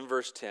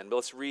verse 10. But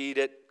let's read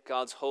it,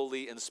 God's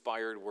holy,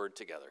 inspired word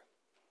together.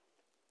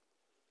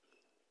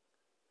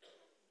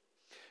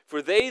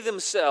 For they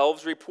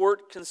themselves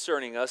report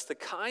concerning us the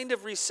kind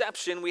of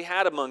reception we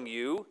had among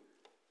you,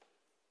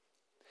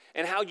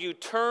 and how you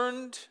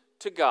turned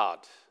to God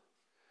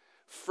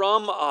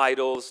from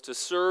idols to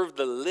serve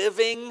the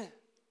living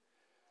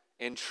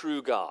and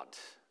true God,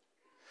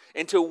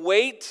 and to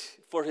wait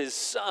for his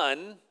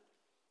Son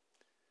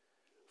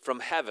from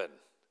heaven,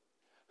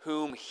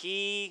 whom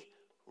he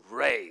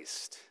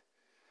raised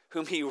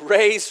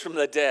from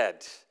the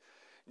dead,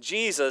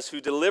 Jesus,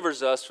 who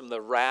delivers us from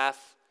the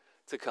wrath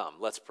to come.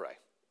 Let's pray.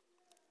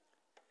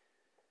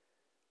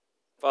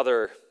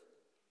 Father,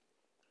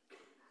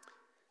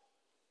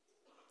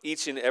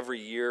 each and every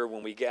year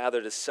when we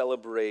gather to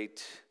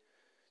celebrate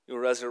your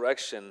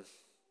resurrection,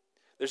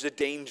 there's a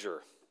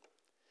danger.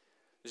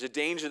 There's a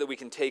danger that we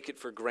can take it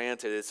for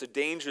granted. It's a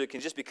danger that can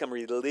just become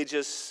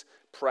religious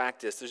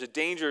practice. There's a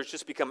danger it's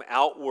just become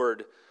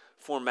outward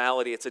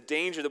formality. It's a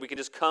danger that we can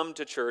just come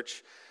to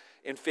church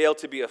and fail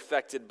to be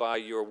affected by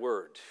your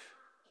word.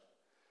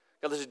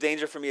 God, there's a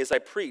danger for me as I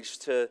preach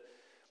to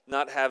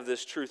not have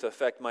this truth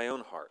affect my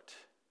own heart.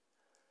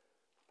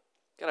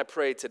 God, I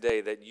pray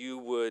today that you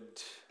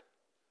would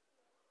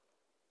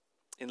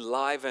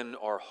enliven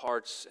our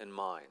hearts and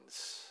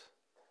minds.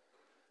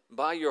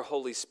 By your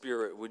Holy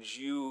Spirit, would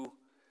you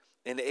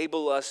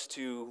enable us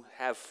to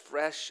have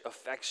fresh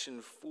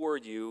affection for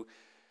you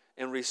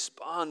and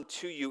respond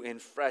to you in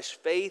fresh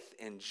faith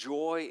and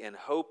joy and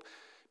hope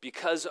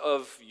because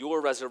of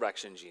your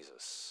resurrection,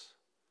 Jesus.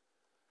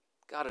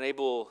 God,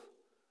 enable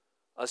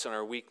us in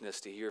our weakness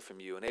to hear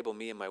from you. Enable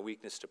me in my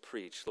weakness to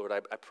preach. Lord,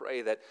 I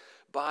pray that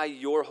by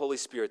your Holy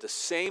Spirit, the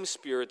same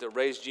Spirit that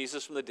raised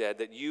Jesus from the dead,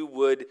 that you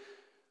would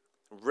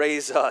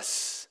raise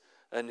us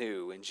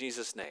anew. In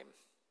Jesus' name,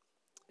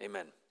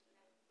 amen.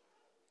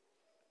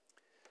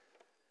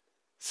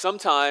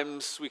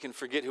 Sometimes we can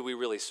forget who we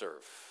really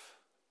serve.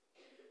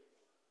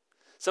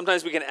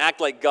 Sometimes we can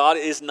act like God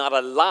is not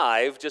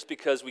alive just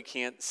because we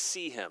can't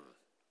see him.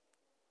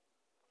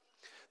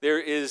 There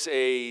is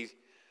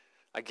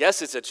I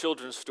guess it's a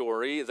children's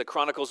story, The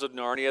Chronicles of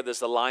Narnia. There's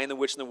The Lion, the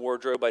Witch, and the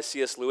Wardrobe by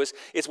C.S. Lewis.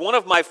 It's one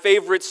of my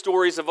favorite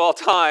stories of all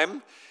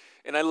time,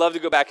 and I love to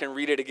go back and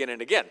read it again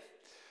and again.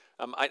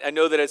 I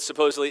know that it's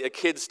supposedly a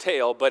kid's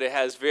tale, but it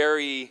has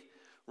very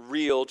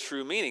real,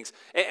 true meanings.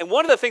 And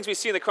one of the things we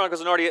see in The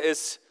Chronicles of Narnia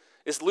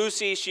is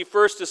Lucy. She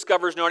first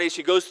discovers Narnia.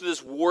 She goes to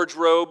this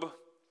wardrobe,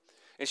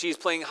 and she's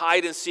playing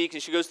hide and seek,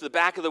 and she goes to the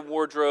back of the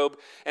wardrobe.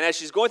 And as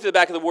she's going to the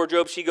back of the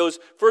wardrobe, she goes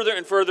further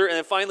and further, and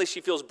then finally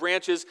she feels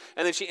branches,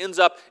 and then she ends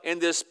up in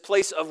this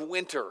place of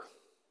winter.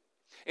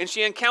 And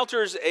she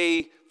encounters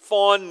a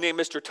faun named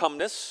Mr.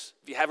 Tumnus.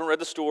 If you haven't read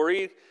the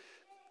story,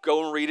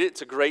 go and read it.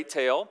 It's a great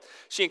tale.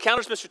 She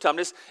encounters Mr.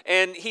 Tumnus,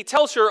 and he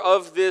tells her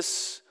of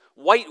this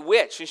white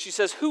witch. And she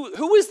says,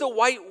 Who is the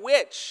white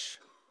witch?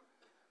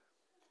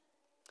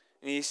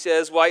 And he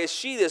says, why, it's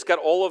she that's got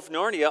all of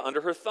Narnia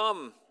under her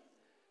thumb.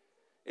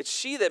 It's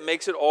she that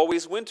makes it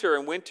always winter,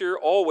 and winter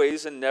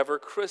always and never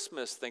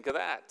Christmas. Think of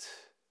that.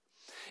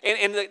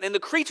 And the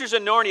creatures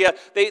in Narnia,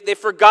 they've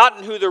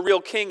forgotten who the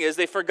real king is.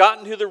 They've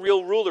forgotten who the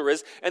real ruler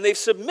is. And they've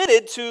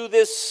submitted to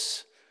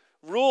this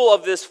rule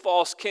of this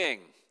false king,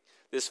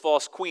 this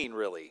false queen,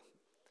 really.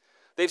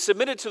 They've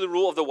submitted to the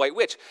rule of the white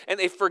witch. And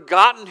they've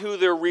forgotten who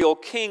their real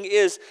king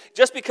is.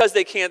 Just because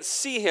they can't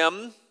see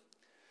him,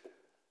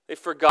 they've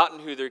forgotten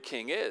who their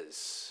king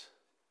is.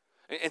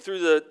 And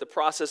through the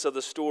process of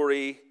the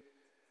story,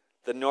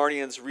 the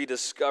Narnians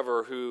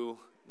rediscover who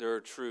their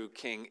true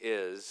king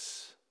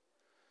is.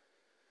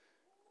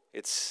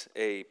 It's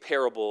a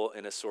parable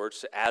in a sort.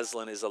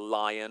 Aslan is a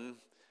lion.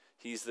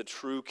 He's the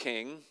true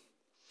king.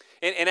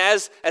 And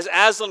as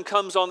Aslan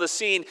comes on the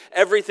scene,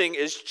 everything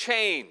is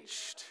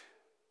changed.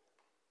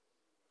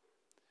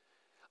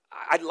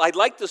 I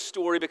like the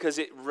story because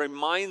it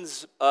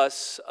reminds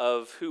us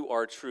of who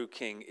our true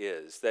king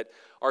is. That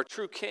our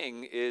true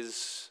king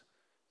is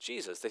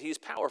Jesus, that he's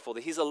powerful,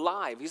 that he's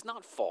alive. He's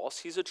not false.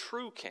 He's a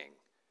true king.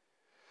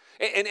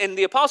 And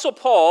the Apostle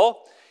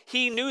Paul,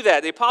 he knew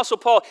that. The Apostle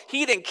Paul,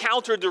 he'd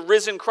encountered the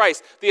risen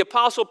Christ. The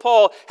Apostle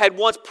Paul had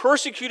once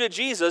persecuted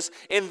Jesus,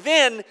 and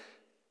then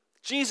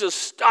Jesus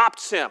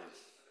stopped him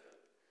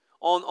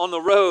on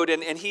the road,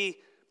 and he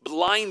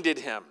blinded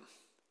him.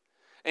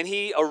 And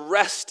he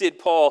arrested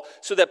Paul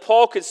so that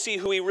Paul could see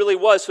who he really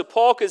was. So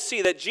Paul could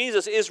see that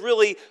Jesus is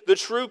really the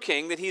true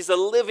king, that he's a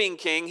living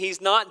king. He's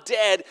not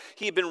dead.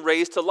 He'd been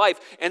raised to life.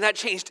 And that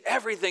changed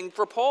everything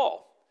for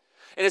Paul.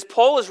 And as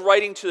Paul is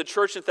writing to the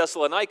church in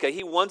Thessalonica,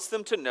 he wants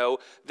them to know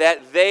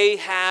that they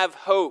have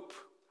hope.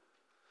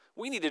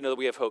 We need to know that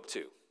we have hope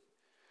too.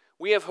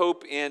 We have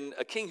hope in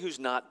a king who's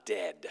not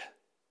dead.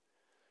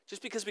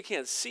 Just because we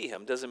can't see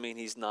him doesn't mean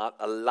he's not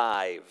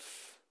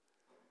alive.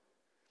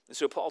 And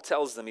so Paul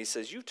tells them, he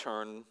says, you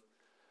turn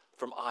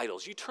from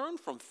idols. You turn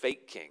from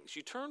fake kings.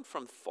 You turn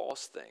from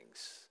false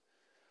things,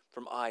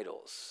 from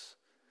idols,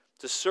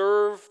 to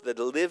serve the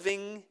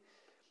living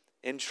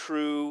and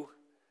true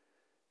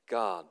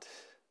God.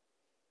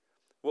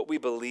 What we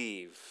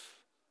believe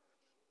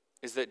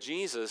is that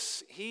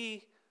Jesus,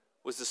 he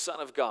was the Son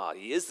of God.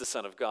 He is the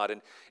Son of God.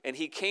 And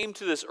he came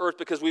to this earth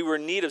because we were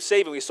in need of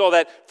saving. We saw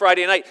that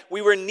Friday night.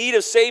 We were in need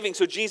of saving,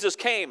 so Jesus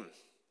came.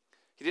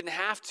 He didn't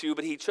have to,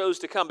 but he chose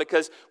to come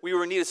because we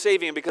were in need of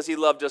saving and because he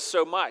loved us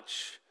so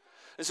much.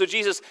 And so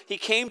Jesus, he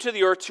came to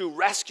the earth to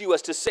rescue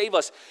us, to save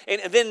us.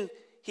 And then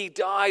he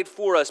died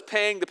for us,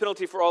 paying the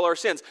penalty for all our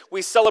sins.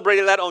 We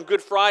celebrated that on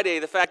Good Friday,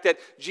 the fact that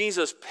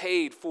Jesus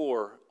paid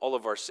for all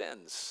of our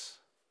sins.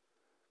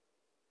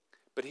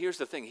 But here's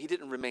the thing, he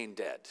didn't remain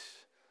dead.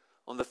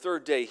 On the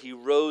third day, he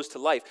rose to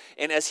life.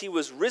 And as he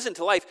was risen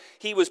to life,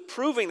 he was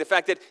proving the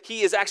fact that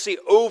he is actually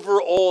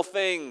over all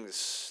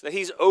things. That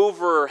he's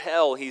over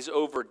hell, he's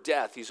over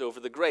death, he's over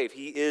the grave.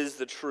 He is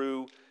the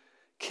true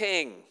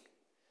king.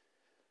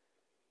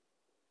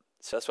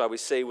 So that's why we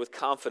say with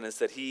confidence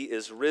that he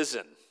is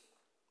risen.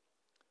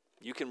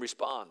 You can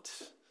respond.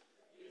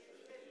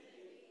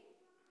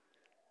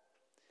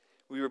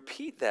 We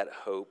repeat that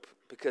hope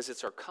because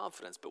it's our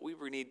confidence, but we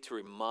need to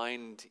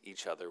remind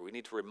each other. We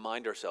need to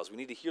remind ourselves. We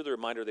need to hear the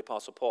reminder of the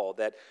Apostle Paul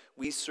that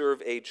we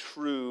serve a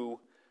true,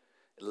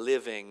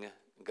 living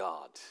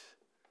God.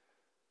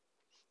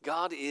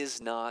 God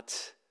is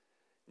not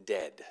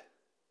dead.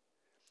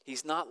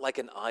 He's not like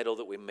an idol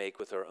that we make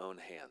with our own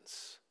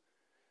hands.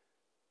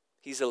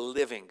 He's a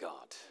living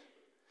God.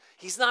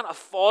 He's not a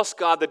false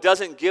God that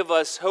doesn't give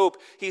us hope.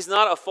 He's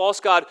not a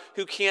false God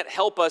who can't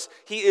help us.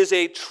 He is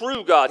a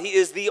true God. He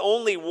is the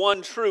only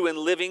one true and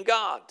living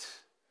God.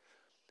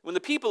 When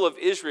the people of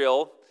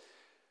Israel,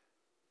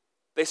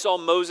 they saw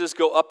Moses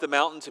go up the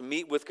mountain to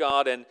meet with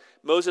God, and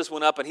Moses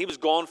went up and he was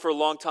gone for a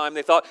long time.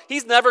 They thought,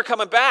 he's never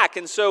coming back.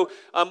 And so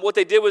what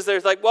they did was they're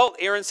like, well,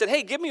 Aaron said,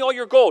 hey, give me all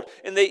your gold.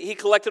 And he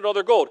collected all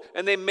their gold.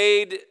 And they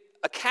made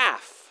a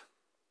calf.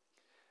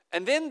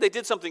 And then they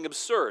did something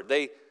absurd.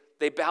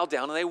 They bowed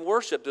down and they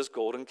worshiped this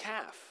golden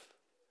calf.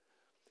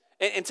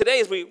 And today,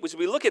 as we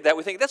look at that,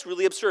 we think that's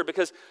really absurd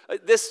because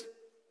this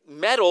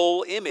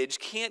metal image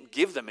can't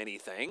give them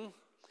anything.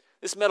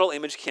 This metal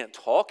image can't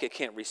talk. It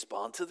can't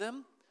respond to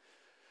them.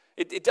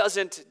 It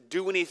doesn't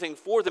do anything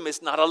for them.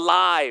 It's not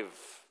alive.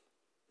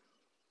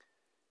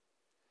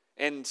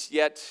 And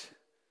yet,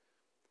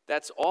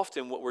 that's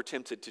often what we're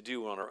tempted to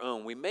do on our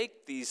own. We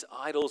make these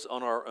idols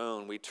on our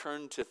own. We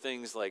turn to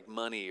things like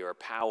money or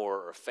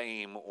power or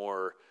fame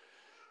or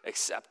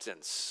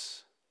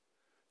acceptance,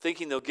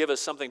 thinking they'll give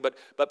us something.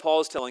 But Paul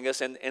is telling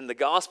us, and the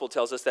gospel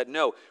tells us that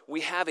no,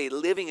 we have a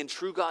living and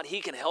true God. He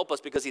can help us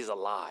because he's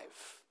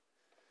alive.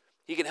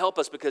 He can help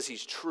us because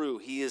he's true.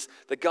 He is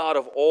the God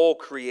of all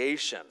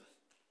creation.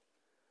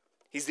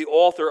 He's the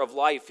author of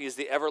life. He is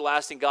the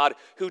everlasting God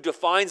who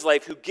defines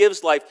life, who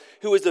gives life,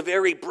 who is the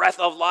very breath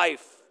of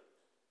life.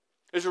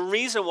 There's a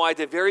reason why at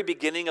the very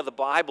beginning of the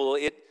Bible,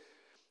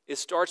 it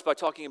starts by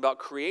talking about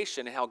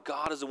creation and how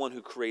God is the one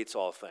who creates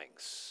all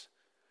things.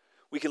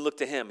 We can look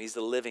to him. He's the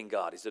living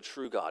God. He's the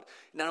true God.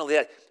 Not only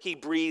that, he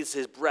breathes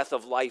his breath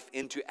of life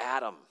into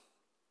Adam.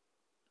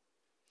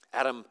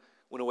 Adam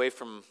went away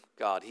from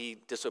God. He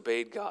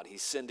disobeyed God. He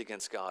sinned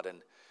against God.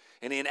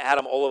 And in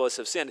Adam, all of us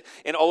have sinned.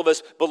 And all of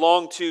us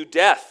belong to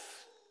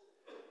death.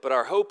 But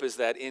our hope is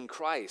that in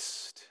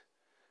Christ,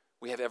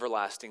 we have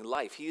everlasting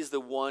life. He is the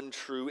one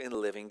true and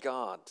living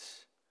God.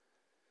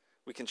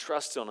 We can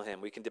trust on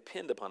him. We can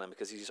depend upon him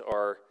because he's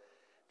our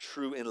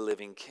true and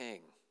living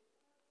King.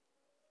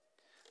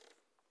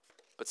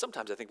 But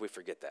sometimes I think we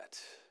forget that.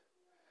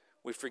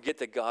 We forget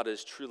that God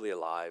is truly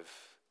alive,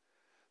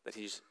 that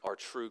he's our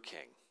true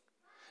King.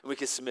 And we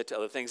can submit to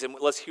other things. And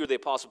let's hear the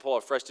Apostle Paul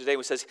afresh today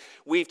when he says,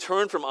 we've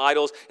turned from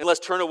idols, and let's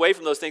turn away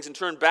from those things and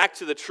turn back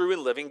to the true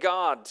and living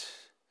God.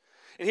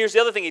 And here's the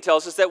other thing he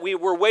tells us, that we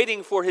were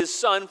waiting for his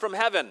Son from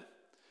heaven.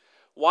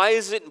 Why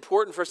is it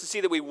important for us to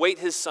see that we wait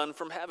his Son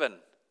from heaven?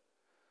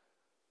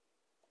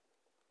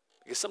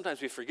 Because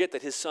sometimes we forget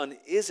that his Son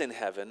is in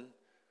heaven,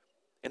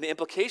 and the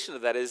implication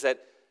of that is that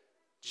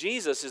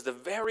Jesus is the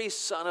very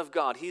Son of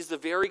God. He's the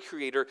very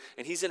Creator,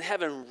 and he's in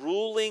heaven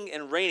ruling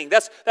and reigning.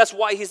 That's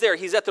why he's there.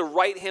 He's at the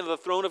right hand of the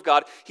throne of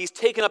God. He's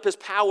taken up his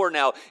power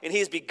now, and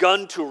he's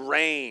begun to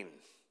reign,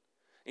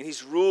 and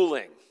he's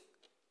ruling.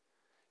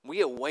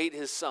 We await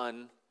his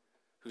Son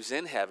who's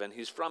in heaven,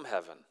 who's from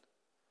heaven.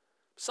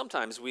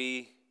 Sometimes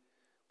we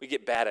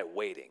get bad at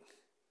waiting.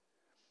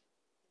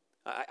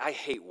 I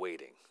hate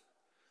waiting.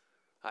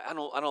 I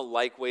don't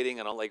like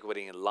waiting. I don't like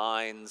waiting in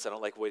lines. I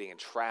don't like waiting in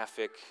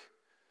traffic.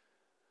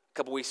 A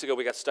couple weeks ago,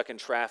 we got stuck in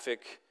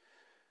traffic.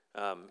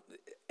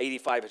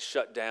 85 had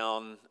shut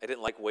down. I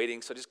didn't like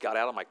waiting, so I just got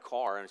out of my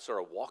car and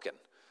started walking.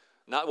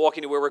 Not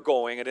walking to where we're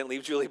going. I didn't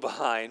leave Julie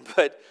behind,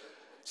 but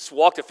just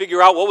walked to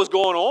figure out what was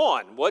going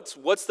on.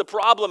 What's the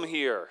problem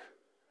here?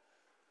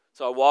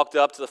 So I walked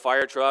up to the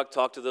fire truck,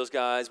 talked to those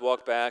guys,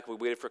 walked back. We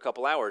waited for a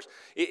couple hours.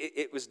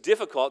 It was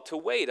difficult to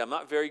wait. I'm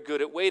not very good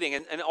at waiting.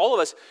 And all of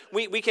us,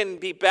 we can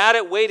be bad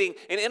at waiting.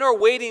 And in our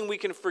waiting, we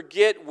can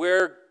forget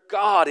where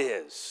God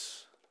is.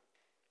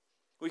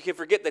 We can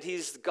forget that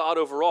he's God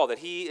over all, that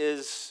he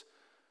is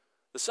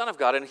the Son of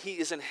God, and he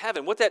is in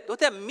heaven. What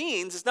that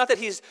means is not that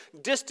he's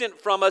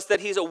distant from us, that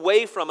he's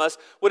away from us.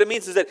 What it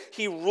means is that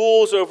he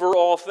rules over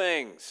all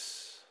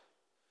things.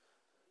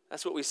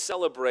 That's what we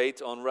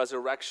celebrate on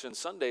Resurrection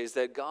Sundays,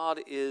 that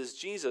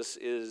Jesus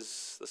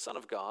is the Son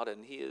of God,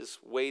 and he is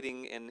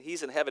waiting, and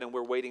he's in heaven, and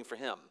we're waiting for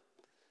him.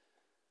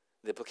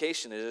 The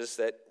implication is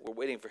that we're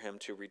waiting for him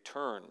to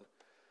return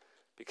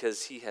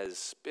because he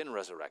has been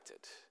resurrected.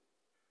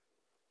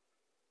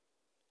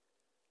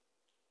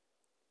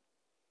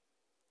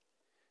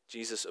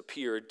 Jesus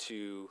appeared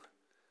to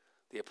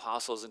the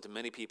apostles and to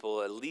many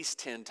people at least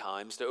 10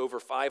 times, to over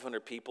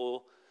 500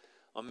 people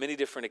on many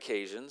different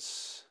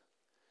occasions.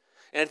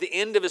 And at the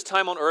end of his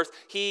time on earth,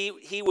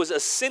 he was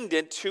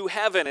ascended to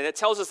heaven. And it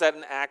tells us that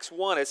in Acts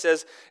 1. It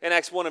says in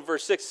Acts 1 and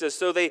verse 6, it says,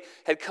 so they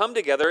had come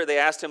together. They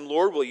asked him,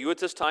 Lord, will you at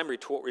this time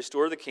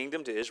restore the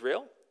kingdom to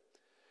Israel?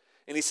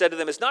 And he said to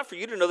them, it's not for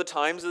you to know the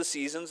times of the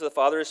seasons the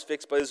Father has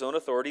fixed by his own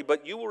authority,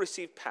 but you will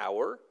receive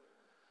power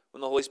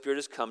when the Holy Spirit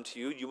has come to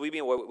you. You will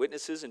be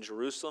witnesses in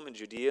Jerusalem and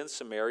Judea and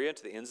Samaria and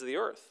to the ends of the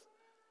earth.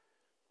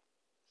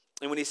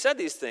 And when he said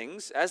these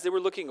things, as they were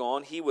looking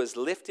on, he was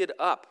lifted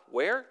up.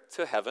 Where?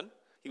 To heaven.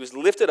 He was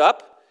lifted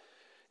up,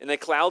 and a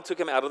cloud took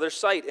him out of their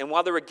sight. And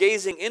while they were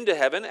gazing into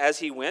heaven as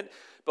he went,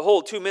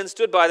 behold, 2 men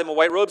stood by them in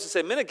white robes and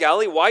said, Men of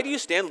Galilee, why do you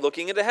stand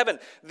looking into heaven?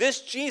 This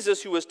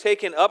Jesus who was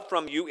taken up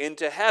from you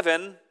into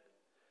heaven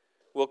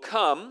will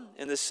come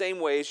in the same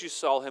way as you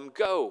saw him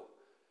go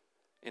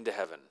into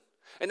heaven.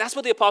 And that's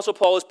what the Apostle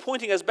Paul is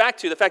pointing us back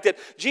to, the fact that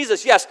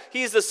Jesus, yes,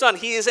 he is the Son,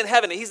 he is in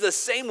heaven, and he's the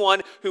same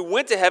one who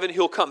went to heaven,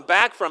 who'll come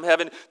back from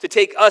heaven to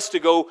take us to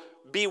go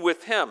be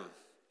with him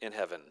in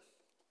heaven.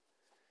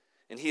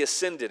 And he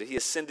ascended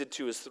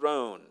to his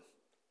throne.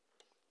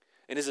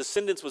 And his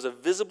ascendance was a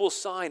visible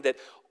sign that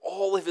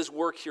all of his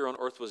work here on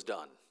earth was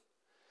done.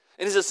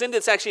 And his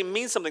ascendance actually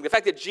means something. The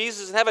fact that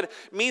Jesus is in heaven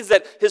means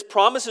that his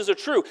promises are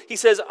true. He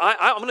says,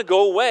 I'm going to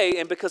go away,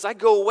 and because I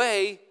go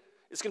away,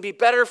 it's going to be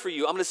better for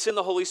you. I'm going to send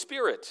the Holy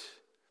Spirit.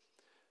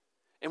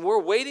 And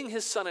we're waiting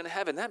his Son in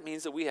heaven. That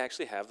means that we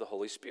actually have the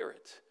Holy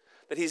Spirit.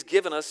 That he's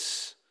given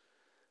us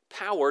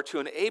power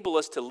to enable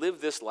us to live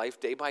this life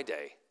day by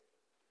day.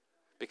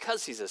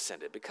 Because he's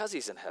ascended, because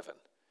he's in heaven.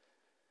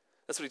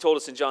 That's what he told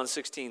us in John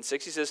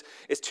 16:6. He says,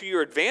 it's to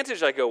your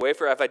advantage I go away,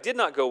 for if I did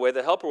not go away,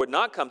 the helper would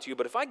not come to you.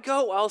 But if I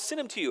go, I'll send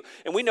him to you.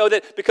 And we know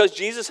that because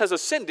Jesus has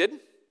ascended,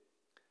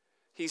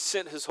 he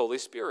sent his Holy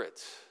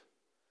Spirit.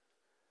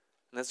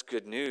 And that's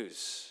good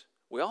news.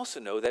 We also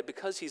know that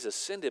because he's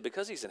ascended,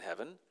 because he's in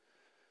heaven,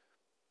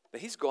 that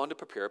he's gone to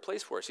prepare a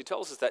place for us. He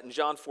tells us that in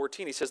John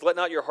 14. He says, let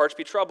not your hearts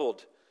be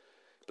troubled.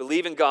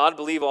 Believe in God,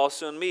 believe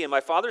also in me. In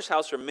my Father's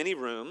house are many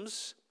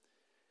rooms.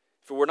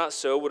 If it were not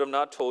so, would I have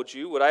not told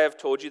you? Would I have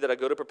told you that I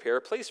go to prepare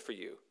a place for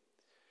you?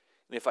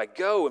 And if I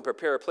go and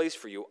prepare a place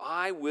for you,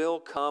 I will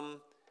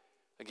come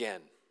again.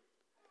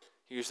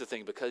 Here's the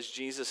thing, because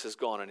Jesus has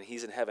gone and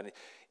he's in heaven,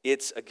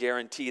 it's a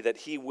guarantee that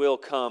he will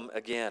come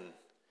again.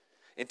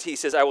 And he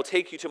says, I will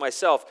take you to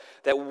myself,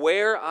 that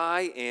where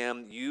I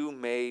am, you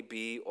may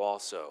be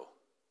also.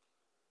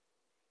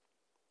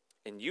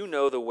 And you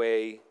know the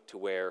way to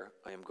where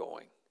I am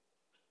going.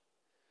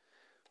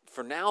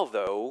 For now,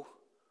 though,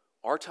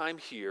 our time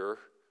here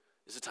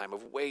is a time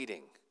of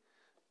waiting.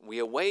 We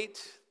await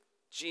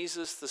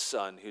Jesus the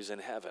Son who's in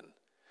heaven.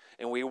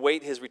 And we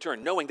await his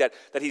return, knowing that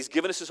he's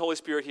given us his Holy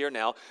Spirit here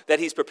now, that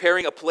he's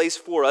preparing a place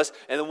for us,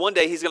 and then one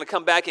day he's going to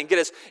come back and get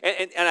us.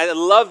 And I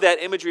love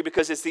that imagery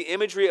because it's the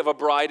imagery of a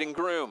bride and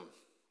groom.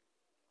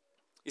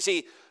 You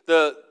see,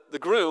 the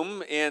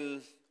groom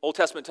in Old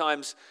Testament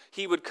times,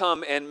 he would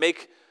come and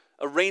make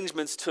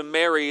arrangements to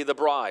marry the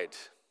bride.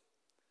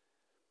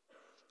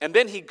 And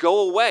then he'd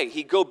go away.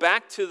 He'd go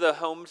back to the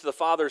home, to the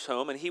Father's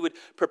home, and he would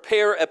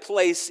prepare a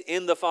place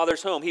in the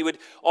Father's home. He would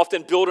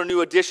often build a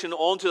new addition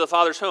onto the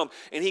Father's home.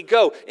 And he'd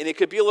go, and it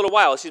could be a little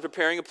while as he's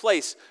preparing a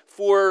place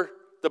for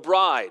the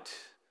bride.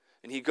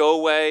 And he'd go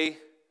away,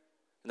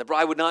 and the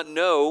bride would not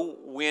know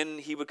when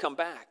he would come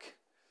back.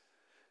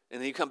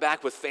 And then he'd come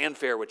back with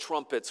fanfare, with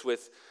trumpets,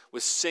 with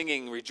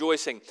singing,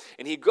 rejoicing.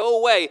 And he'd go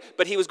away,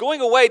 but he was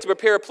going away to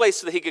prepare a place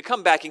so that he could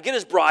come back and get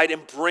his bride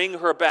and bring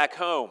her back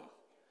home.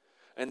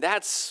 And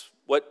that's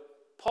what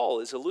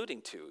Paul is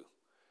alluding to.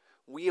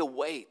 We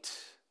await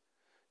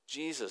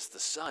Jesus, the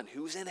Son,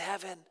 who's in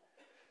heaven.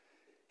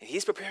 And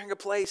he's preparing a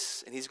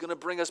place, and he's going to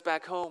bring us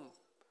back home.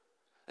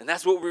 And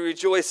that's what we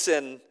rejoice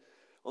in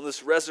on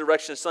this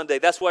Resurrection Sunday.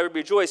 That's why we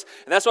rejoice.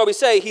 And that's why we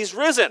say, he's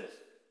risen.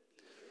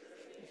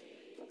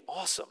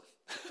 Awesome.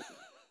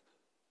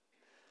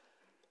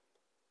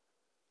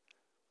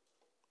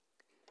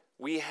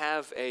 We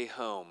have a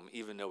home,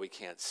 even though we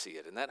can't see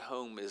it. And that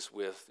home is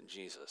with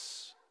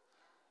Jesus.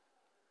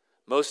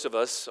 Most of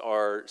us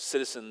are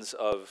citizens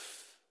of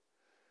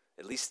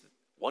at least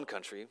one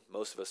country.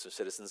 Most of us are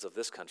citizens of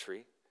this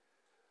country.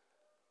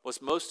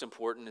 What's most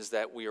important is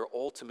that we are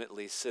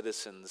ultimately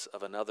citizens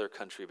of another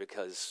country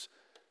because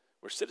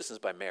we're citizens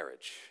by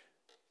marriage.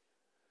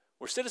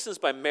 We're citizens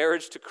by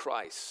marriage to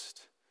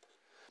Christ.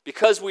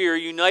 Because we are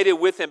united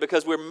with him,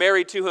 because we're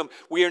married to him,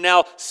 we are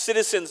now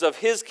citizens of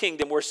his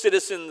kingdom. We're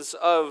citizens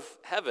of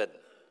heaven.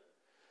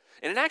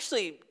 And it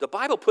actually, the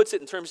Bible puts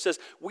it in terms, it says,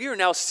 we are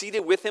now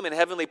seated with him in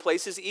heavenly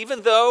places,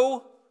 even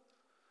though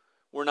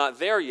we're not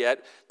there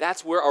yet.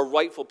 That's where our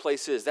rightful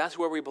place is. That's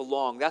where we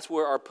belong. That's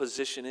where our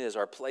position is,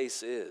 our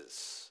place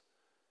is.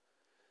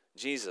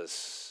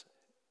 Jesus,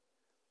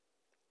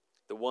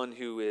 the one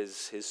who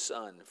is his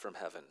Son from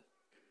heaven.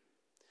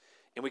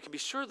 And we can be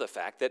sure of the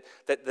fact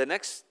that the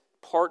next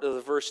part of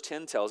the verse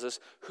 10 tells us,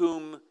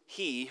 whom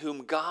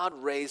God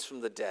raised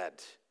from the dead.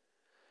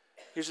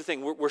 Here's the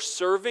thing, we're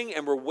serving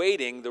and we're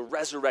waiting the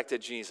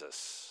resurrected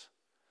Jesus.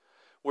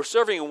 We're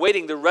serving and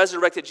waiting the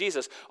resurrected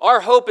Jesus.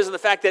 Our hope is in the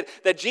fact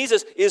that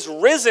Jesus is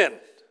risen.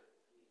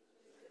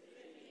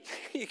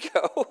 There you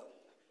go.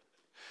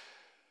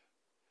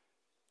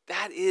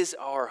 That is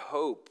our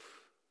hope.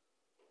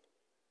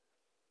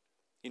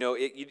 You know,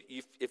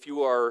 if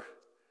you are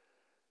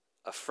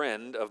a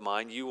friend of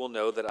mine, you will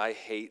know that I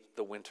hate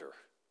the winter.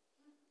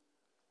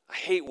 I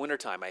hate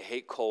wintertime. I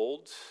hate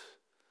cold.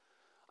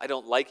 I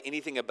don't like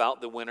anything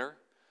about the winter.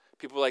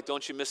 People are like,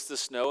 don't you miss the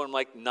snow? I'm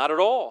like, not at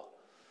all.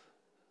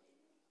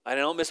 I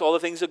don't miss all the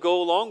things that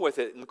go along with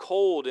it, and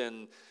cold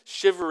and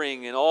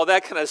shivering and all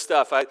that kind of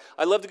stuff.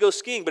 I love to go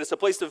skiing, but it's a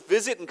place to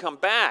visit and come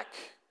back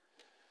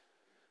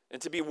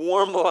and to be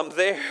warm while I'm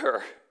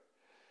there.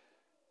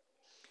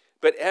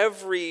 But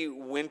every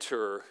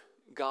winter,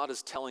 God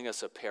is telling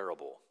us a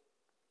parable.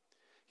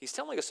 He's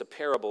telling us a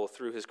parable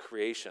through his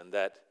creation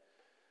that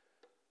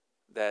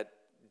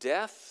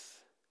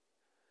death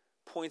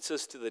points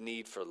us to the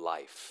need for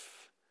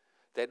life.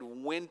 That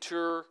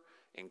winter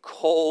and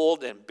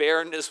cold and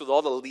barrenness with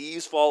all the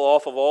leaves fall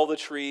off of all the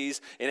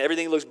trees and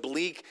everything looks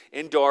bleak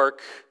and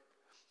dark,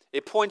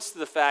 it points to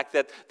the fact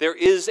that there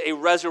is a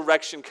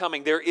resurrection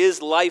coming. There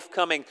is life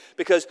coming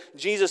because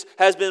Jesus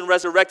has been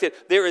resurrected.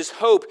 There is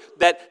hope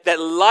that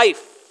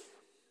life,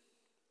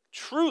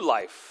 true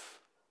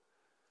life,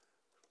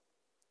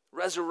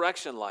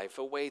 resurrection life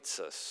awaits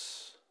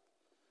us.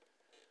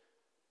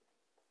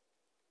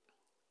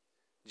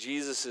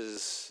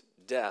 Jesus'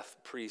 death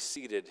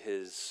preceded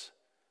his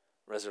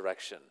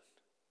resurrection.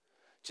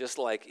 Just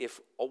like if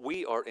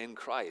we are in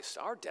Christ,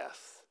 our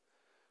death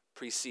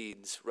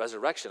precedes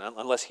resurrection,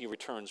 unless he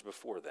returns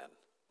before then.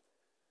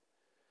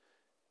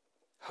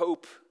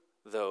 Hope,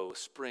 though,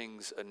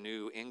 springs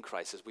anew in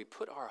Christ as we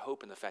put our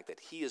hope in the fact that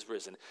he is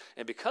risen.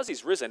 And because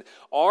he's risen,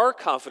 our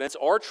confidence,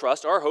 our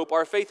trust, our hope,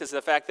 our faith is in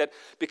the fact that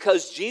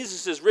because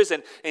Jesus is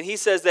risen, and he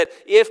says that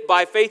if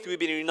by faith we've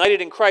been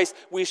united in Christ,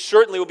 we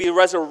certainly will be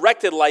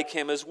resurrected like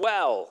him as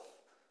well.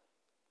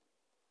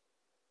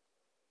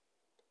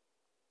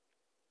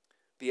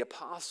 The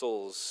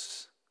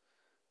apostles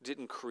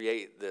didn't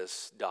create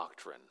this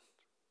doctrine.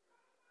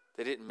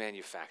 They didn't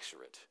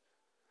manufacture it.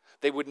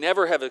 They would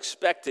never have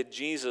expected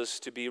Jesus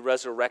to be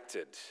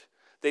resurrected.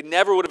 They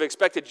never would have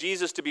expected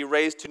Jesus to be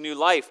raised to new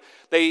life.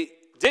 They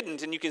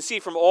didn't, and you can see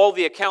from all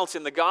the accounts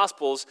in the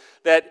Gospels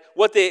that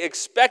what they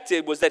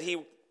expected was that he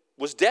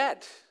was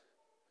dead.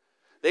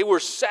 They were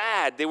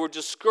sad, they were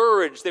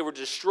discouraged, they were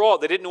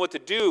distraught, they didn't know what to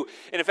do.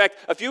 And in fact,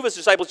 a few of his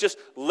disciples just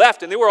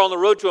left, and they were on the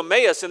road to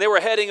Emmaus, and they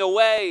were heading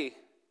away.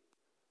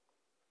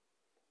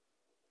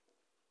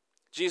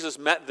 Jesus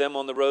met them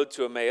on the road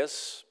to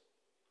Emmaus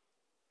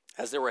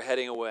as they were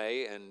heading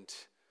away, and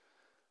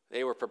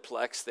they were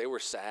perplexed, they were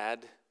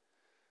sad.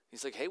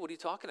 He's like, hey, what are you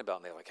talking about?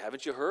 And they're like,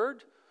 haven't you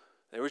heard?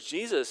 There was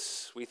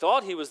Jesus. We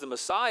thought he was the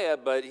Messiah,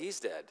 but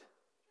he's dead.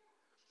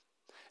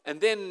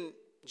 And then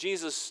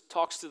Jesus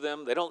talks to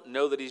them. They don't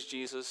know that he's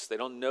Jesus. They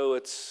don't know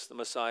it's the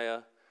Messiah.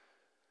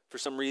 For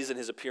some reason,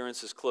 his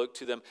appearance is cloaked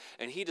to them.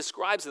 And he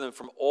describes to them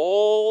from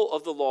all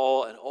of the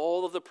law and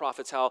all of the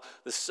prophets how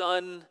the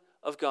Son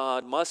of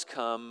God must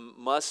come,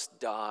 must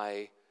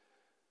die,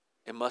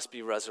 and must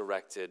be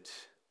resurrected.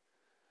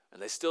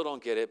 And they still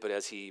don't get it, but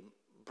as he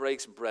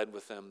breaks bread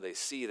with them, they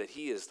see that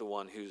he is the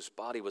one whose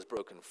body was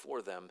broken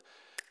for them,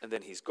 and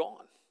then he's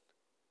gone.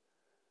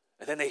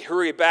 And then they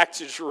hurry back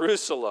to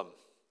Jerusalem.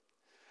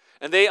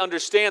 And they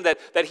understand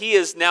that he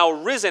is now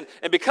risen,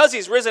 and because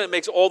he's risen, it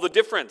makes all the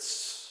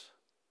difference.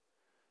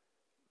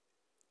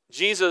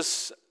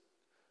 Jesus,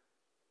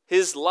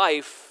 his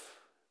life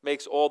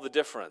makes all the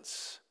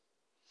difference.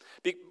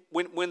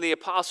 When the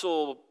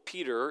apostle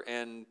Peter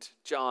and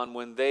John,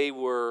 when they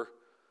were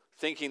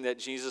thinking that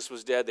Jesus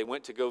was dead, they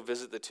went to go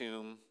visit the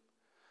tomb.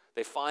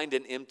 They find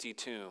an empty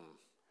tomb.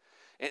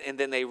 And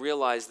then they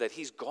realize that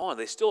he's gone.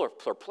 They still are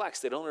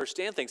perplexed. They don't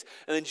understand things.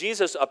 And then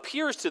Jesus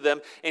appears to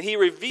them, and he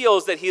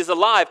reveals that he is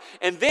alive.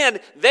 And then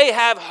they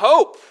have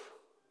hope.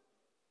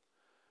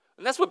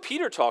 And that's what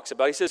Peter talks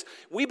about. He says,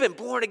 we've been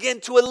born again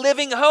to a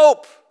living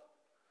hope.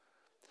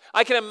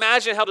 I can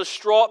imagine how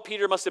distraught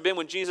Peter must have been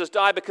when Jesus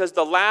died, because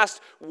the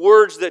last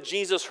words that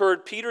Jesus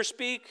heard Peter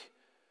speak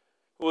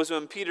was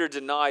when Peter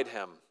denied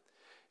him.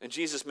 And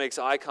Jesus makes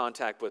eye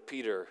contact with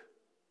Peter.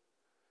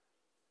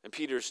 And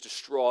Peter's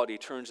distraught. He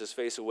turns his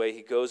face away.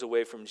 He goes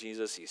away from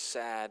Jesus. He's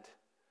sad.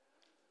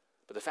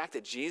 But the fact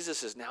that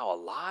Jesus is now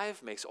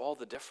alive makes all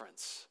the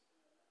difference.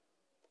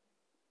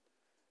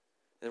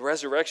 The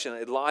resurrection,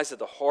 it lies at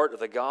the heart of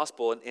the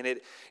gospel, and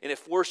it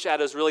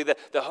foreshadows really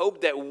the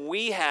hope that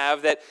we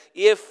have, that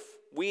if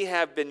we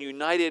have been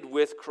united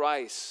with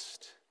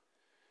Christ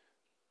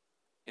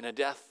in a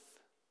death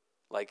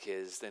like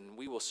his, then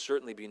we will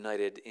certainly be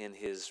united in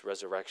his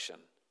resurrection.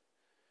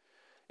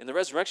 And the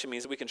resurrection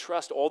means that we can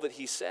trust all that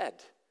he said.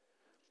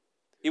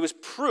 It was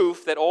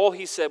proof that all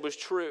he said was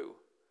true.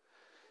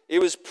 It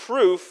was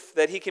proof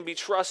that he can be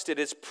trusted.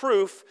 It's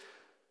proof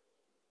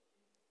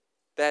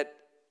that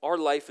our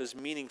life is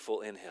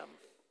meaningful in him.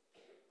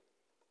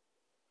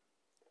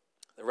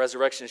 The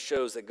resurrection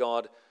shows that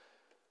God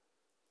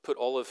put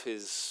all of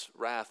his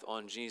wrath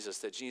on Jesus,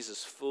 that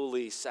Jesus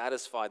fully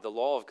satisfied the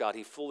law of God.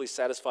 He fully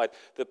satisfied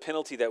the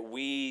penalty that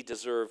we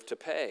deserve to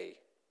pay.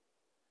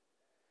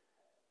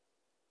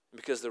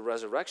 Because the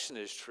resurrection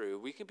is true,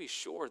 we can be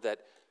sure that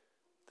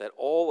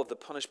all of the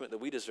punishment that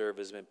we deserve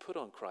has been put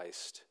on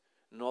Christ,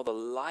 and all the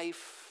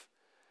life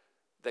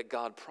that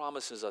God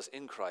promises us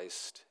in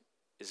Christ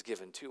is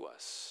given to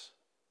us.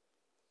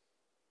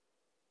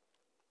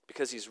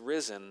 Because he's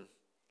risen,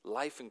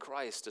 life in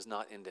Christ does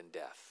not end in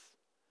death.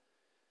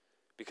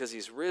 Because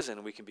he's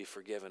risen, we can be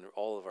forgiven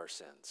all of our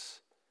sins.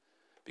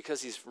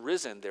 Because he's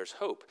risen, there's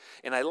hope.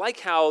 And I like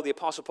how the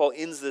Apostle Paul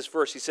ends this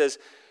verse. He says,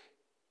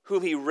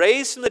 whom he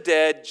raised from the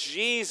dead,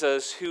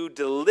 Jesus, who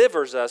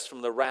delivers us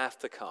from the wrath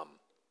to come.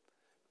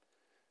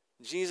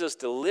 Jesus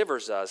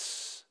delivers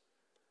us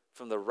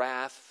from the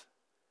wrath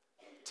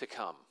to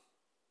come.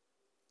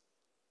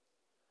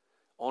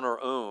 On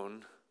our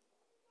own,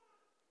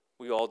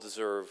 we all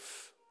deserve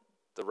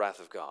the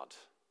wrath of God.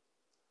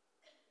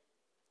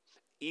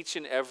 Each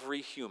and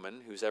every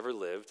human who's ever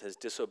lived has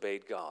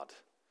disobeyed God.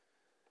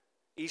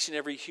 Each and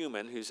every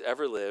human who's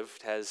ever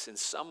lived has in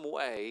some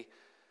way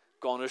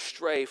gone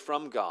astray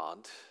from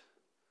God,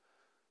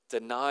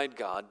 denied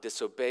God,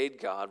 disobeyed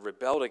God,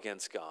 rebelled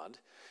against God.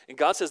 And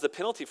God says the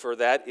penalty for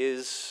that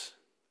is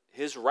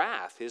his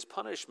wrath, his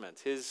punishment,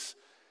 his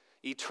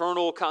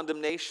eternal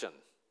condemnation.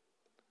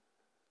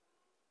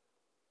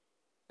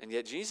 And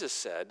yet Jesus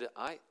said,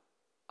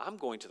 I'm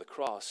going to the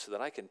cross so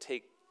that I can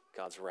take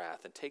God's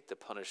wrath and take the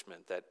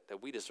punishment that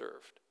we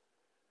deserved.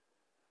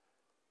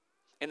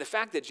 And the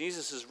fact that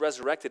Jesus is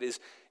resurrected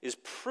is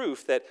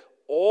proof that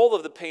all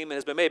of the payment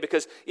has been made.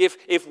 Because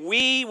if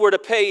we were to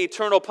pay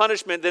eternal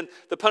punishment, then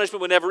the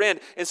punishment would never end.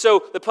 And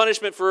so the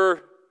punishment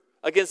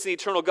against the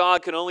eternal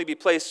God can only be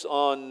placed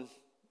on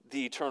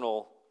the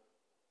eternal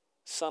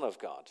Son of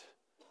God.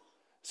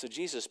 So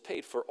Jesus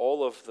paid for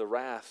all of the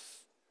wrath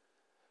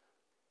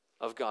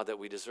of God that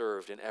we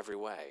deserved in every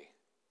way.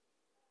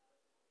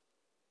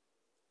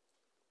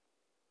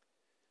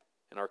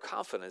 And our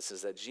confidence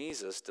is that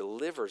Jesus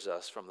delivers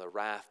us from the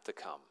wrath to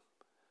come.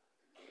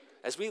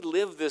 As we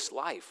live this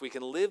life, we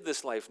can live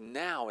this life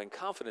now in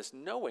confidence,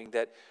 knowing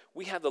that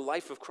we have the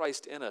life of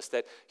Christ in us,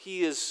 that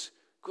he is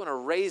going to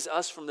raise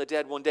us from the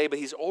dead one day, but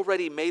he's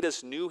already made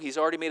us new. He's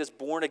already made us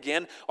born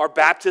again. Our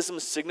baptism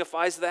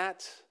signifies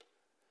that.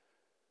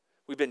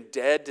 We've been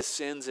dead to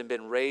sins and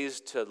been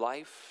raised to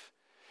life.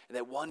 And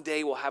that one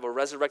day we'll have a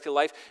resurrected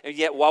life. And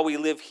yet while we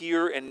live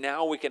here and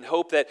now, we can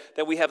hope that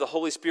we have the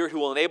Holy Spirit who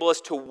will enable us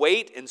to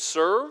wait and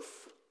serve,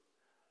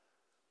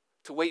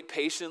 to wait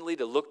patiently,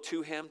 to look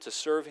to him, to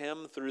serve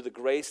him through the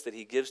grace that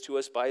he gives to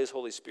us by his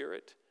Holy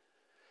Spirit.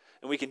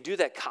 And we can do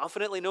that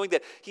confidently, knowing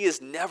that he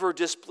is never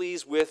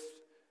displeased with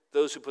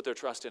those who put their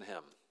trust in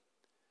him.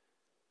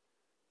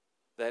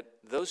 That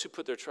those who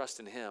put their trust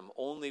in him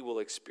only will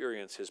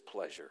experience his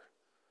pleasure,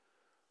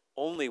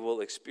 only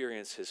will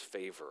experience his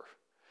favor.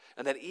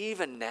 And that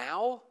even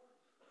now,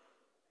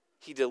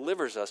 he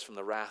delivers us from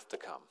the wrath to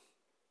come.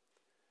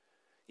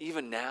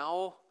 Even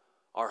now,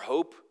 our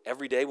hope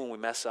every day when we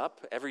mess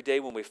up, every day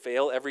when we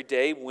fail, every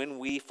day when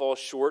we fall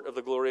short of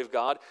the glory of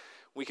God,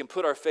 we can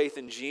put our faith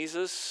in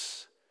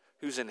Jesus,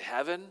 who's in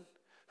heaven,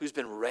 who's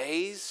been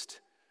raised,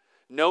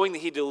 knowing that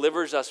he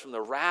delivers us from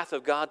the wrath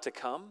of God to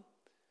come.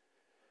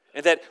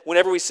 And that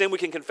whenever we sin, we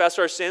can confess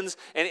our sins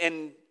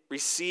and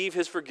receive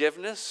his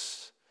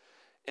forgiveness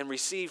and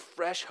receive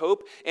fresh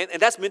hope. And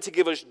that's meant to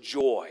give us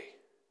joy.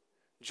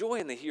 Joy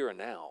in the here and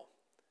now.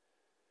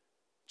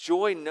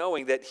 Joy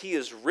knowing that he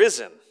is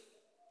risen.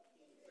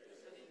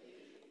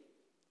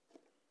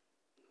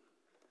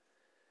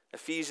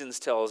 Ephesians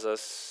tells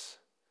us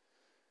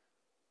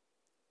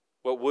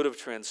what would have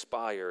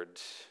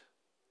transpired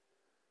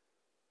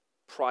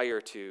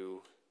prior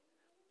to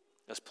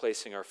us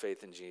placing our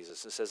faith in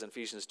Jesus. It says in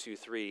Ephesians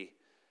 2:3,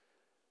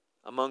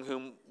 among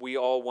whom we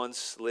all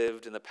once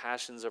lived in the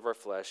passions of our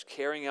flesh,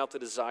 carrying out the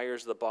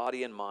desires of the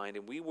body and mind,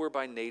 and we were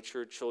by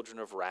nature children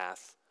of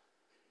wrath,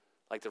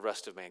 like the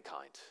rest of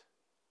mankind.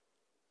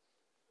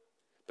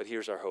 But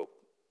here's our hope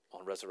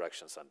on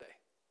Resurrection Sunday.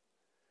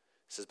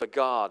 It says, but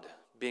God,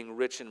 being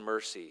rich in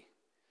mercy,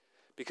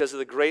 because of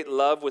the great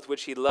love with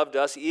which he loved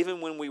us, even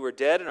when we were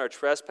dead in our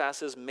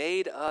trespasses,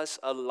 made us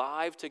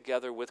alive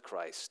together with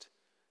Christ.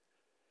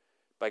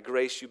 By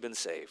grace you've been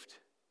saved.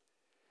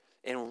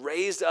 and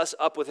raised us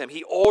up with him.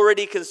 He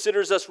already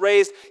considers us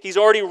raised. He's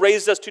already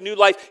raised us to new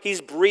life.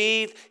 He's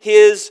breathed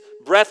his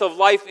breath of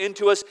life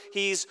into us.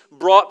 He's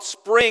brought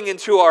spring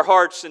into our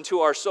hearts, into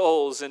our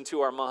souls,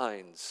 into our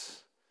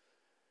minds.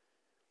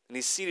 And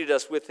he's seated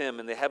us with him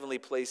in the heavenly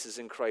places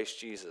in Christ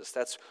Jesus.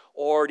 That's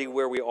already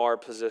where we are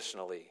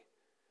positionally.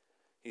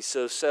 He's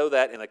so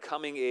that in the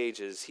coming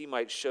ages he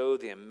might show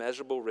the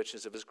immeasurable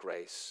riches of his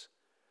grace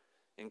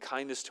and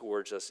kindness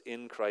towards us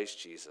in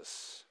Christ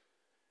Jesus.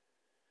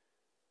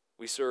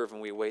 We serve and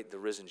we await the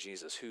risen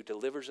Jesus who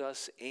delivers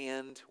us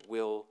and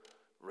will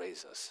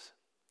raise us.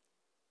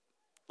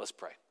 Let's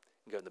pray.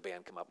 Go to the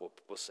band, come up,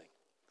 we'll sing.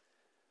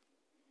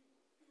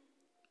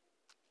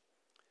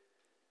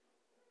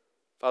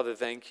 Father,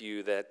 thank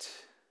you that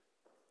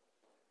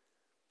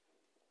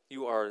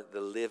you are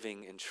the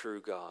living and true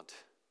God.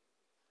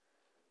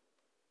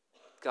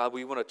 God,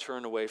 we want to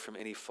turn away from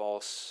any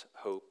false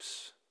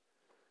hopes.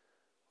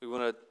 We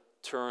want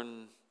to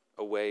turn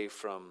away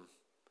from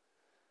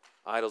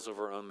idols of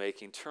our own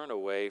making, turn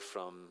away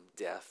from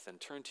death and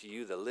turn to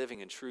you, the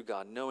living and true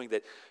God, knowing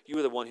that you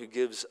are the one who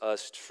gives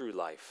us true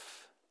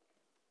life.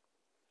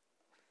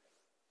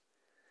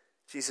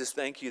 Jesus,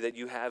 thank you that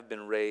you have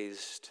been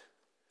raised,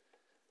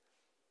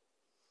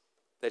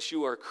 that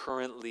you are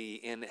currently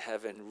in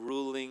heaven,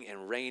 ruling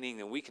and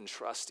reigning, and we can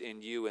trust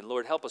in you. And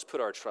Lord, help us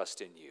put our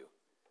trust in you.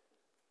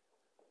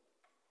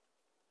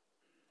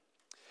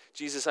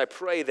 Jesus, I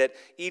pray that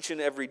each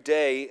and every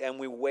day, and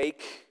we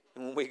wake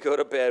and when we go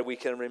to bed, we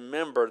can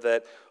remember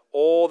that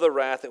all the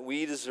wrath that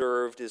we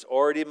deserved has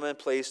already been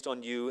placed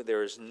on you.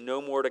 There is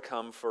no more to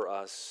come for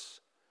us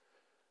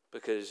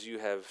because you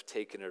have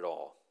taken it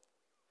all.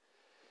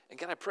 And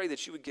God, I pray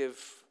that you would give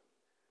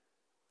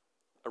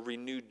a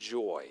renewed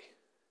joy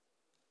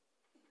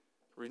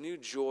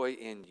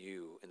in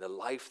you, in the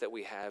life that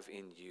we have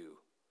in you.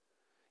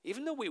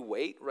 Even though we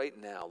wait right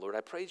now, Lord,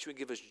 I pray that you would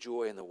give us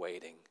joy in the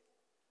waiting.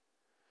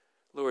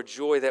 Lord,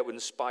 joy that would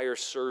inspire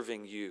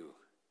serving you.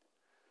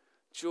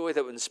 Joy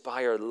that would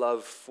inspire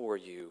love for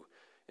you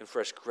and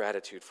fresh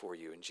gratitude for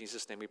you. In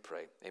Jesus' name we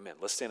pray. Amen.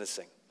 Let's stand and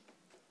sing.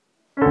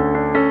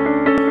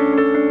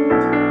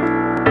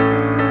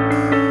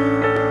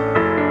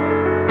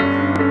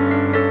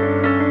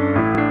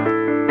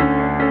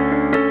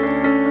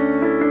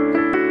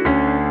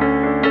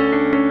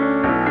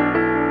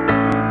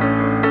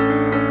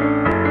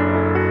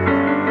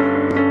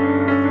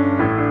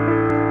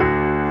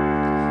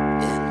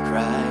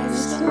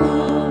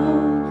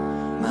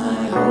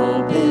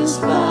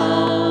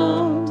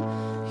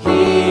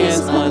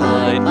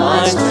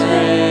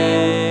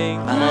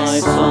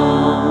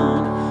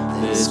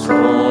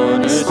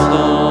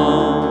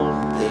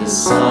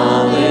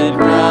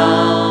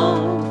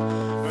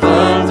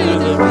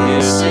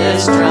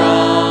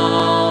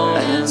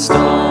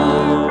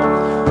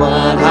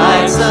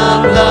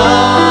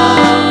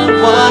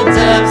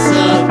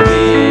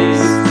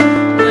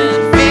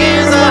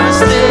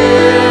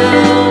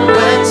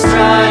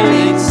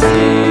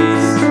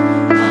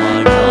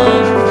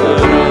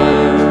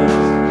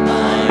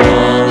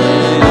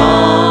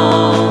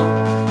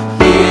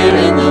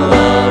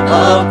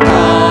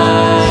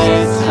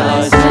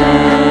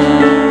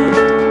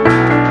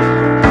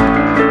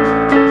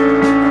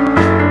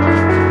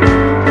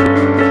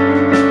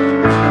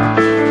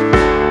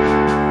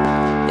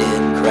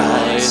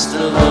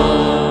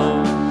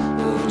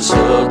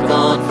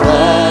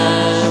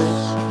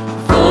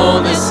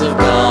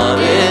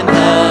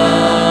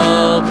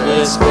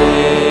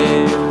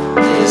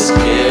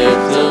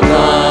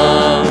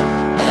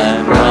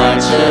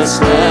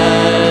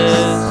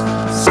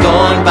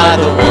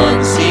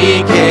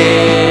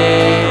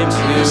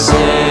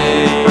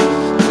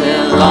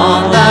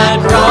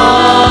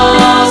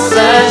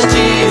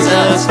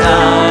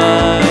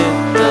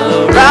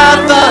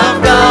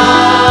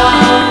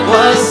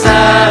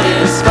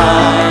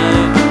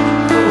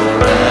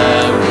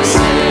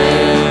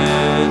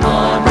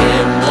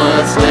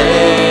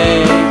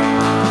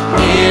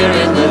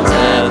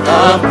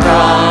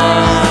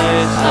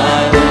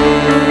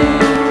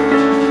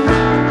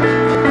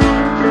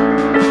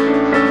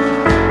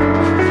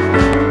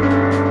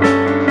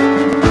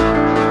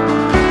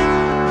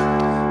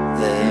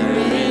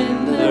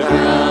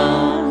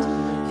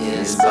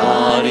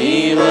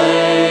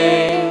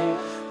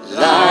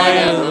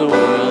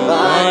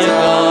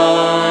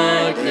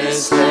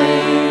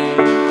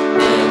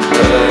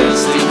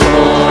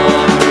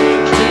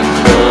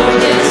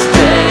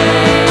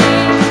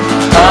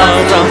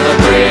 From the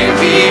grave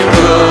he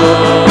rose.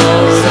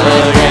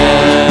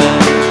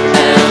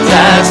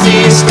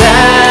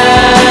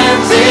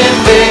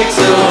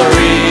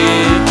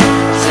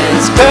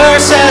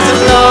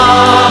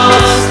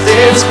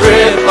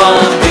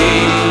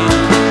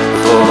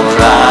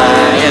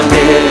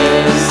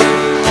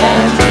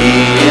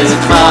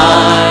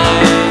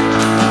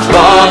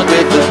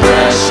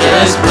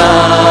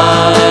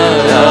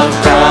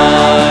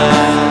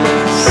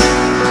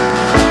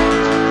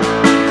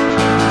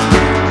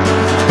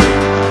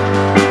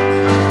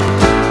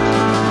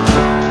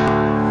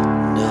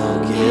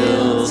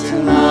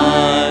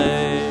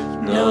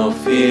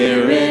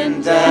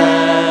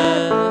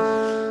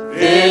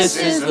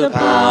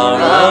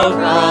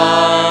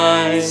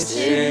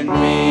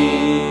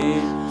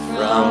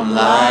 from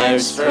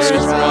life's first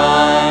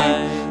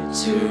cry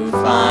to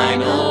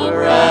final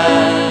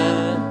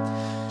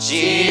breath.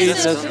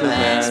 Jesus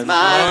commands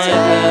my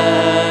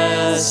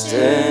destiny.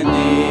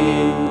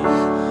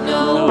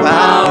 No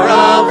power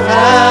of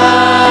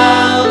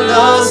hell,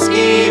 no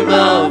scheme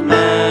of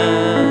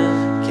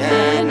man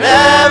can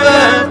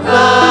ever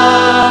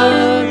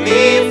pluck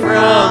me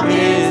from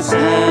his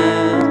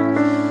hand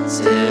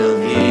till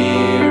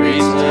he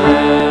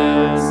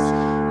returns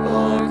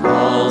or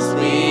calls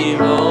me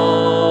home.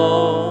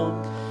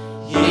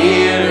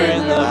 Here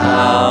in the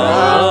power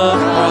of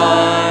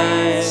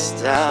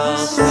Christ I'll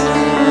stand.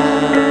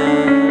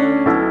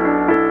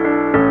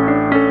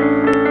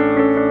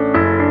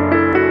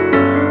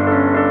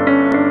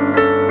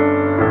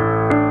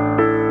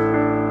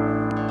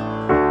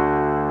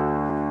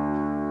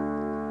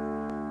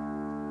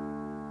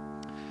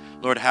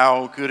 Lord,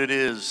 how good it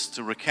is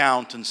to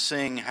recount and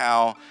sing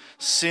how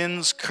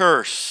sin's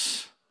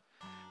curse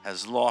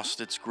has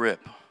lost its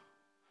grip.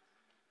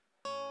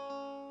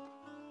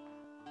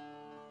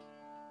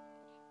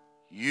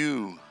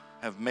 You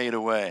have made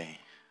a way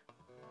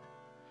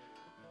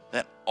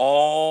that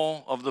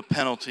all of the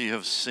penalty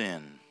of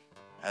sin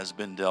has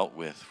been dealt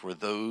with for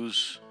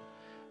those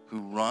who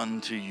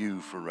run to you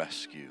for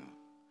rescue.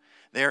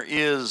 There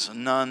is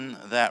none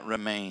that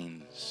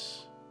remains.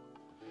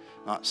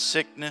 Not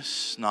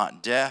sickness,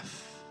 not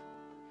death.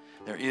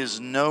 There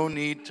is no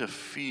need to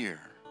fear.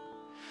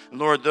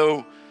 Lord,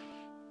 though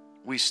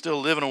we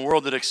still live in a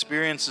world that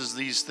experiences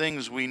these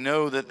things, we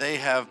know that they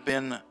have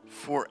been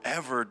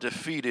forever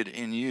defeated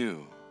in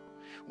you.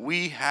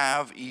 We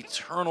have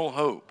eternal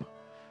hope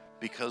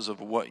because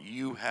of what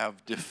you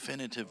have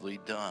definitively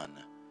done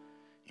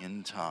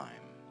in time.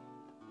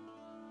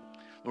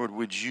 Lord,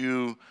 would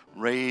you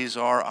raise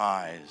our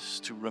eyes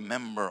to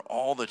remember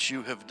all that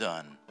you have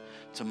done,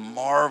 to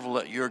marvel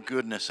at your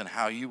goodness and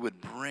how you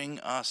would bring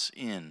us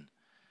in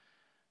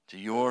to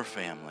your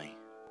family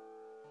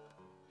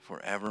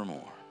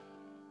forevermore.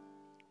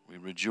 We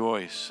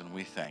rejoice and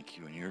we thank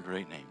you in your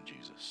great name,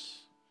 Jesus.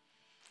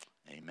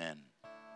 Amen.